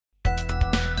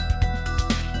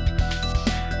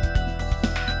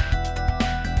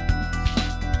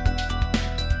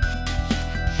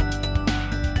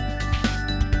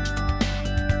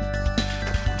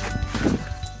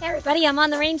everybody, I'm on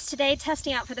the range today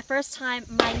testing out for the first time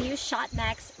my new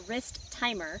ShotMaxx wrist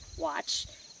timer watch,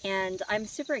 and I'm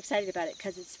super excited about it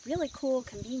because it's really cool,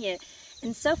 convenient,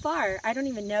 and so far I don't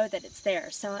even know that it's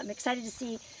there. So I'm excited to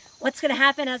see what's going to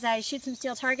happen as I shoot some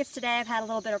steel targets today. I've had a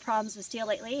little bit of problems with steel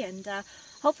lately, and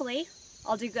hopefully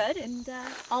I'll do good and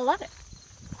I'll love it.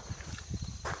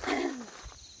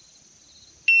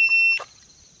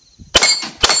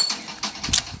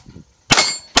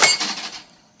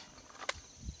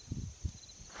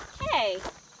 Okay,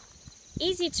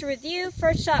 easy to review.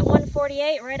 First shot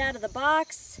 148 right out of the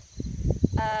box.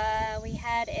 We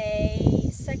had a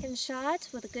second shot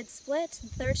with a good split.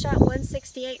 Third shot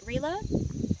 168 reload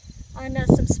on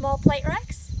some small plate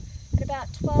racks at about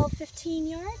 12-15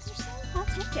 yards or so. I'll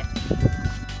take it.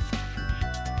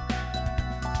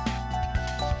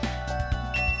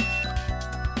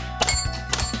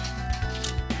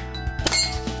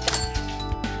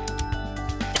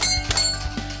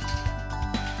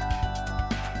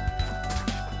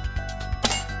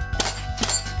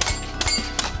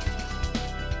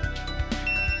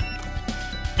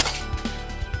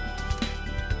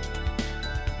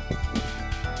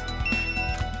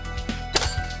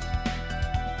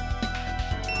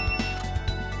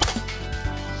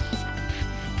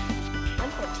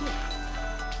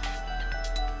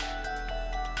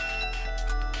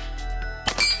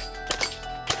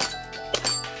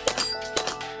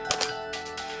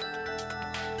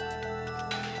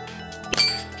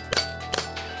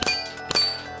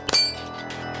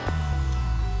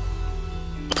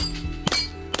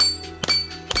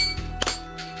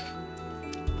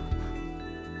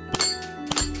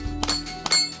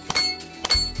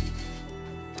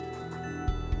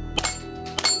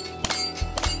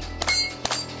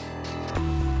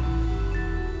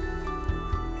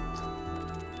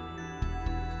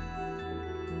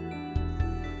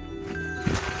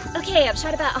 Okay, I've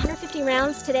shot about 150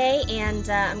 rounds today, and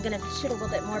I'm going to shoot a little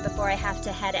bit more before I have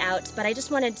to head out, but I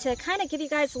just wanted to kind of give you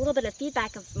guys a little bit of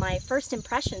feedback of my first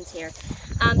impressions here.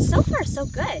 So far, so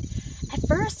good. At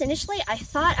first, initially, I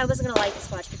thought I wasn't going to like this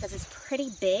watch because it's pretty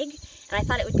big, and I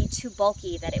thought it would be too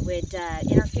bulky, that it would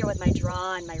interfere with my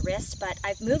draw and my wrist, but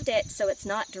I've moved it so it's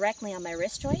not directly on my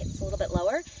wrist joint. It's a little bit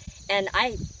lower, and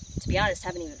to be honest,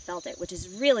 haven't even felt it, which is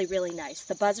really, really nice.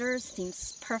 The buzzer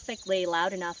seems perfectly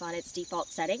loud enough on its default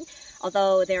setting,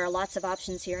 although there are lots of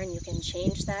options here and you can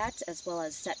change that as well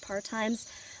as set par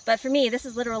times. But for me, this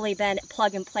has literally been a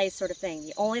plug-and-play sort of thing.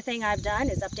 The only thing I've done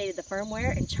is updated the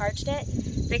firmware and charged it,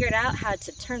 figured out how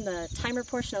to turn the timer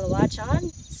portion of the watch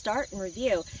on, start, and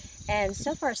review. And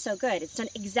so far, so good. It's done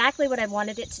exactly what I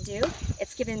wanted it to do.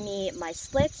 It's given me my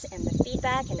splits and the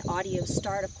feedback and audio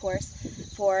start, of course,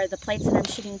 for the plates that I'm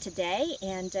shooting today.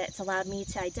 And it's allowed me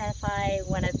to identify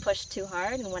when I've pushed too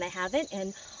hard and when I haven't,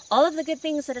 and all of the good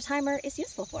things that a timer is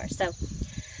useful for. So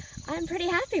I'm pretty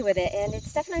happy with it, and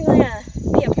it's definitely going to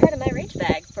be a part of my range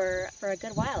bag for a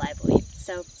good while, I believe.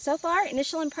 So far,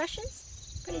 initial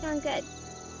impressions, pretty darn good.